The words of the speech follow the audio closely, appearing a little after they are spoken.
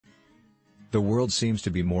The world seems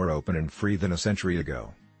to be more open and free than a century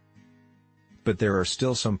ago. But there are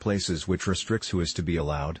still some places which restricts who is to be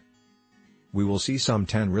allowed. We will see some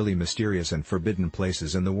 10 really mysterious and forbidden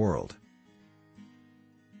places in the world.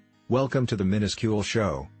 Welcome to the Minuscule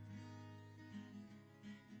show.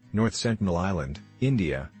 North Sentinel Island,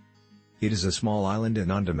 India. It is a small island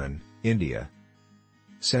in Andaman, India.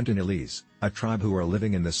 Sentinelese, a tribe who are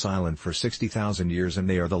living in this island for 60,000 years, and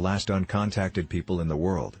they are the last uncontacted people in the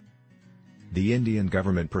world. The Indian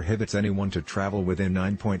government prohibits anyone to travel within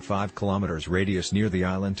 9.5 kilometers radius near the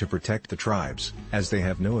island to protect the tribes, as they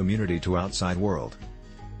have no immunity to outside world.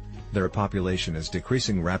 Their population is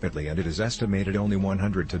decreasing rapidly, and it is estimated only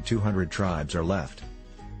 100 to 200 tribes are left.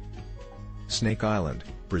 Snake Island,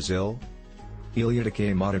 Brazil. Ilha da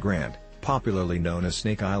Queimada Grande, popularly known as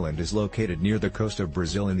Snake Island, is located near the coast of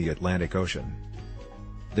Brazil in the Atlantic Ocean.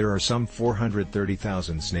 There are some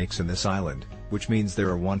 430,000 snakes in this island, which means there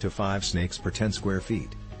are 1 to 5 snakes per 10 square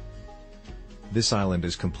feet. This island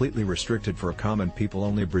is completely restricted for common people.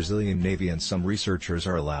 Only Brazilian Navy and some researchers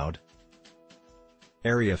are allowed.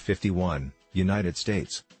 Area 51, United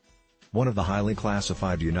States. One of the highly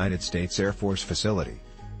classified United States Air Force facility.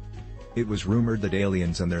 It was rumored that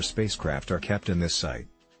aliens and their spacecraft are kept in this site,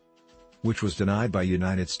 which was denied by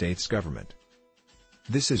United States government.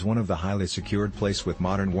 This is one of the highly secured place with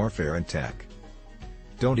modern warfare and tech.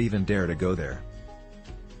 Don't even dare to go there.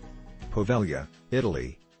 Poveglia,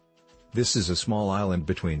 Italy. This is a small island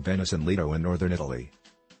between Venice and Lido in northern Italy.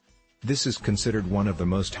 This is considered one of the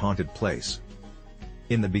most haunted place.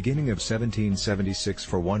 In the beginning of 1776,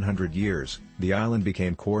 for 100 years, the island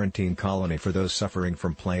became quarantine colony for those suffering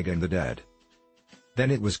from plague and the dead.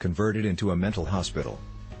 Then it was converted into a mental hospital.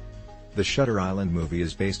 The Shutter Island movie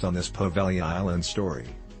is based on this Poveglia Island story.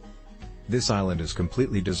 This island is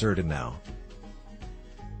completely deserted now.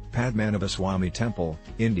 Padmanabhaswamy Temple,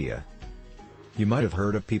 India. You might have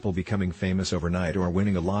heard of people becoming famous overnight or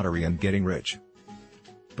winning a lottery and getting rich.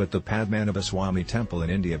 But the Padmanabhaswamy Temple in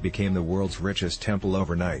India became the world's richest temple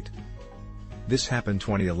overnight. This happened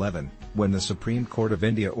 2011, when the Supreme Court of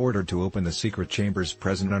India ordered to open the secret chambers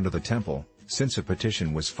present under the temple, since a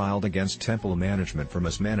petition was filed against temple management for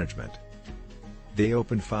mismanagement. They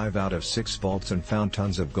opened 5 out of 6 vaults and found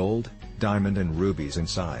tons of gold, diamond and rubies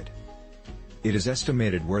inside. It is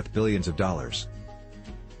estimated worth billions of dollars.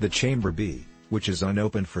 The Chamber B, which is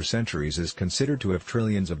unopened for centuries, is considered to have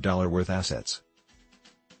trillions of dollars worth assets.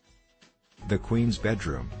 The Queen's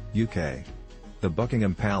Bedroom, UK. The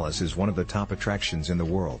Buckingham Palace is one of the top attractions in the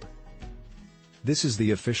world. This is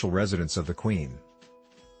the official residence of the Queen.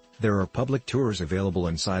 There are public tours available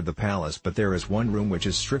inside the palace, but there is one room which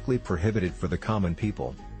is strictly prohibited for the common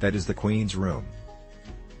people, that is the Queen's room.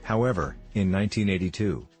 However, in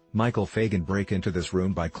 1982, Michael Fagan broke into this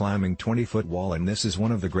room by climbing 20-foot wall, and this is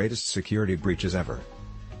one of the greatest security breaches ever.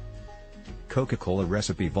 Coca-Cola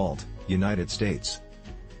Recipe Vault, United States.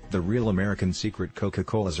 The real American secret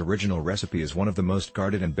Coca-Cola's original recipe is one of the most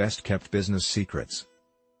guarded and best-kept business secrets.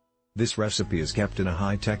 This recipe is kept in a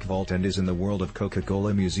high-tech vault and is in the World of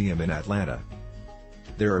Coca-Cola Museum in Atlanta.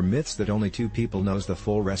 There are myths that only 2 people knows the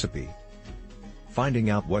full recipe. Finding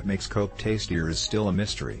out what makes Coke tastier is still a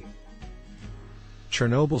mystery.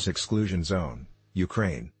 Chernobyl's exclusion zone,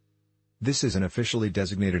 Ukraine. This is an officially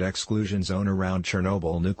designated exclusion zone around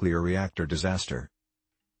Chernobyl nuclear reactor disaster.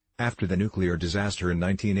 After the nuclear disaster in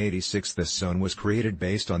 1986, this zone was created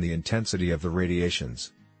based on the intensity of the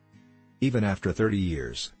radiations. Even after 30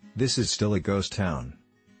 years, this is still a ghost town.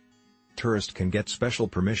 Tourists can get special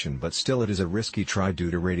permission, but still it is a risky try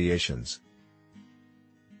due to radiations.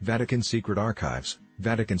 Vatican Secret Archives,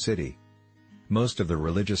 Vatican City. Most of the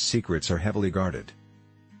religious secrets are heavily guarded.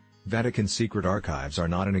 Vatican Secret Archives are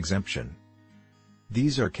not an exemption.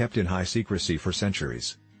 These are kept in high secrecy for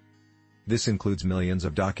centuries. This includes millions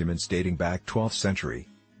of documents dating back 12th century.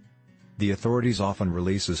 The authorities often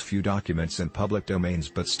releases few documents in public domains,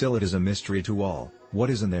 but still it is a mystery to all,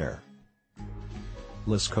 what is in there.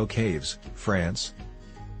 Lascaux Caves, France.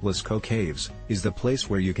 Lascaux Caves is the place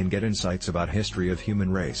where you can get insights about history of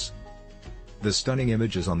human race. The stunning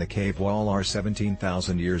images on the cave wall are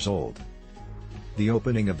 17,000 years old. The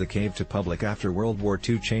opening of the cave to public after World War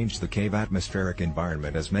II changed the cave atmospheric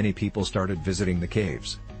environment as many people started visiting the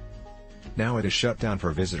caves. Now it is shut down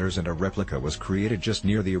for visitors, and a replica was created just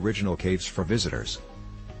near the original caves for visitors.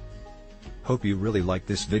 Hope you really liked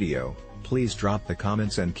this video. Please drop the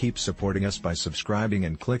comments and keep supporting us by subscribing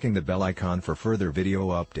and clicking the bell icon for further video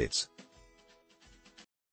updates.